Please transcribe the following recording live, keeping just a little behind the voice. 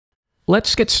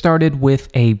Let's get started with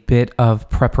a bit of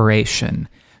preparation.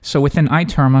 So within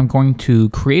iTerm, I'm going to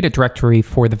create a directory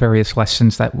for the various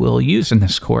lessons that we'll use in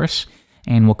this course,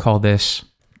 and we'll call this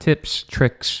Tips,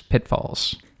 Tricks,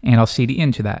 Pitfalls, and I'll cd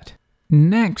into that.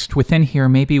 Next, within here,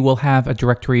 maybe we'll have a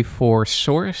directory for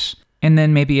source, and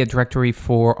then maybe a directory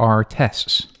for our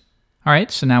tests. All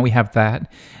right, so now we have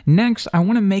that. Next, I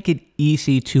want to make it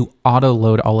easy to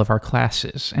auto-load all of our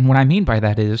classes. And what I mean by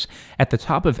that is, at the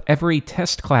top of every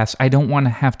test class, I don't want to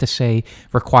have to say,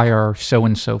 require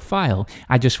so-and-so file.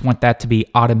 I just want that to be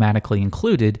automatically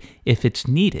included if it's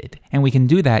needed. And we can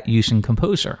do that using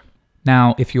Composer.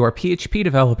 Now, if you're a PHP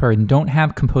developer and don't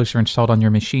have Composer installed on your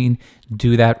machine,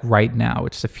 do that right now.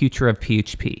 It's the future of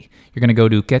PHP. You're going to go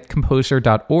to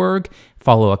getcomposer.org,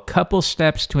 follow a couple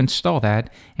steps to install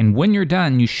that, and when you're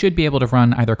done, you should be able to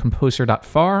run either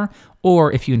composer.far,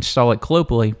 or if you install it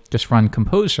globally, just run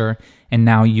Composer, and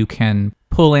now you can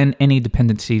pull in any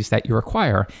dependencies that you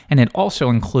require. And it also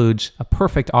includes a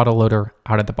perfect autoloader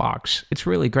out of the box. It's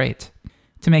really great.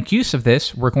 To make use of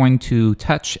this, we're going to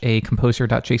touch a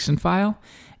composer.json file,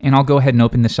 and I'll go ahead and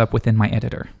open this up within my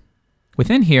editor.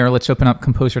 Within here, let's open up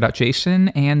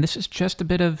composer.json, and this is just a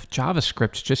bit of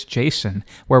JavaScript, just JSON,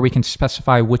 where we can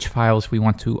specify which files we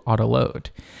want to autoload.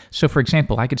 So for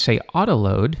example, I could say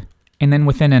autoload, and then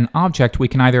within an object, we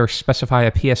can either specify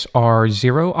a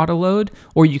PSR0 autoload,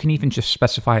 or you can even just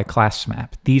specify a class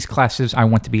map. These classes I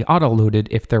want to be autoloaded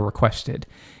if they're requested,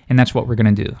 and that's what we're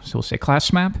going to do. So we'll say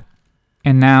class map.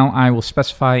 And now I will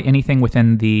specify anything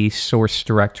within the source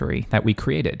directory that we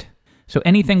created. So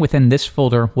anything within this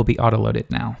folder will be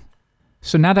autoloaded now.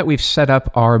 So now that we've set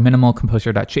up our minimal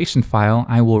composer.json file,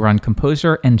 I will run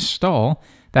composer install.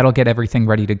 That'll get everything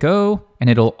ready to go, and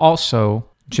it'll also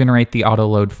generate the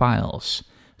autoload files.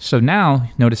 So now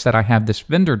notice that I have this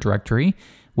vendor directory.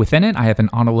 Within it, I have an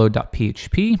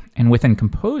autoload.php, and within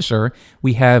Composer,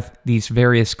 we have these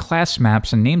various class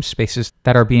maps and namespaces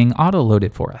that are being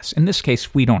autoloaded for us. In this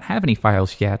case, we don't have any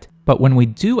files yet, but when we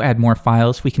do add more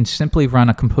files, we can simply run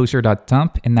a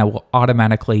composer.dump, and that will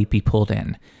automatically be pulled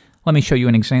in. Let me show you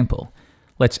an example.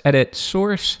 Let's edit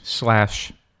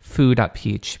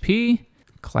source/foo.php,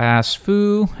 class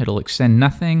foo, it'll extend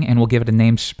nothing, and we'll give it a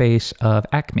namespace of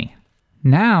Acme.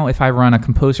 Now, if I run a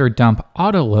composer dump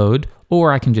autoload,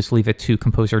 or I can just leave it to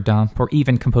composer dump or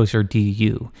even composer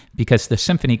du, because the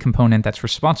Symfony component that's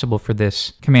responsible for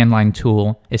this command line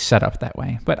tool is set up that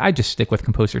way. But I just stick with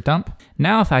composer dump.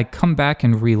 Now, if I come back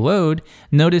and reload,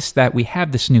 notice that we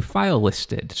have this new file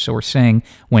listed. So we're saying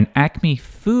when Acme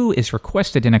foo is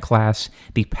requested in a class,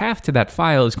 the path to that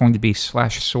file is going to be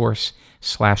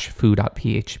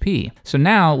 /source/foo.php. So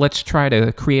now let's try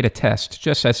to create a test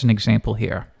just as an example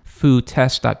here. Foo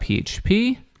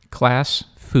test.php, class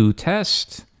foo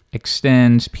test,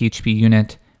 extends PHP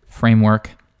unit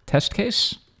framework test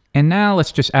case. And now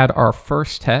let's just add our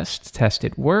first test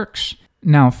it works.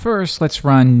 Now first, let's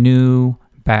run new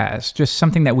baz, just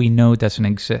something that we know doesn't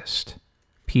exist.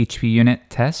 PHP unit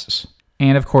tests,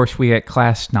 and of course we get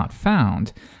class not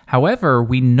found. However,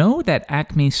 we know that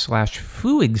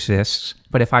acme/foo exists,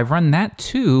 but if I run that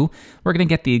too, we're going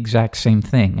to get the exact same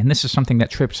thing. And this is something that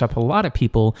trips up a lot of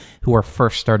people who are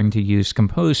first starting to use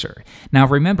Composer. Now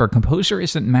remember, Composer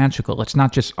isn't magical. It's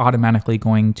not just automatically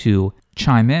going to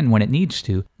chime in when it needs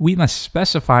to. We must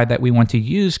specify that we want to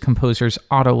use Composer's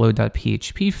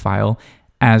autoload.php file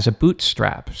as a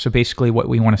bootstrap. So basically what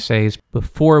we want to say is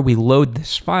before we load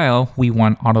this file, we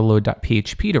want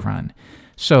autoload.php to run.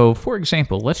 So for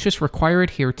example, let's just require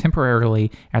it here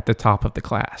temporarily at the top of the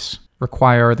class.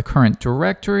 Require the current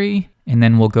directory, and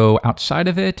then we'll go outside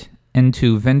of it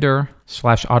into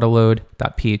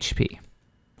vendor/autoload.php.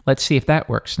 Let's see if that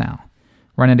works now.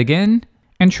 Run it again,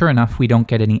 and sure enough, we don't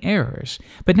get any errors.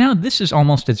 But now this is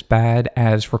almost as bad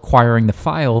as requiring the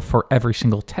file for every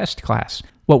single test class.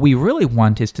 What we really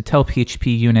want is to tell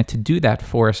PHP unit to do that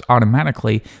for us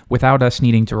automatically without us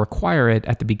needing to require it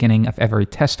at the beginning of every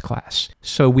test class.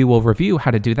 So we will review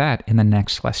how to do that in the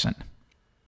next lesson.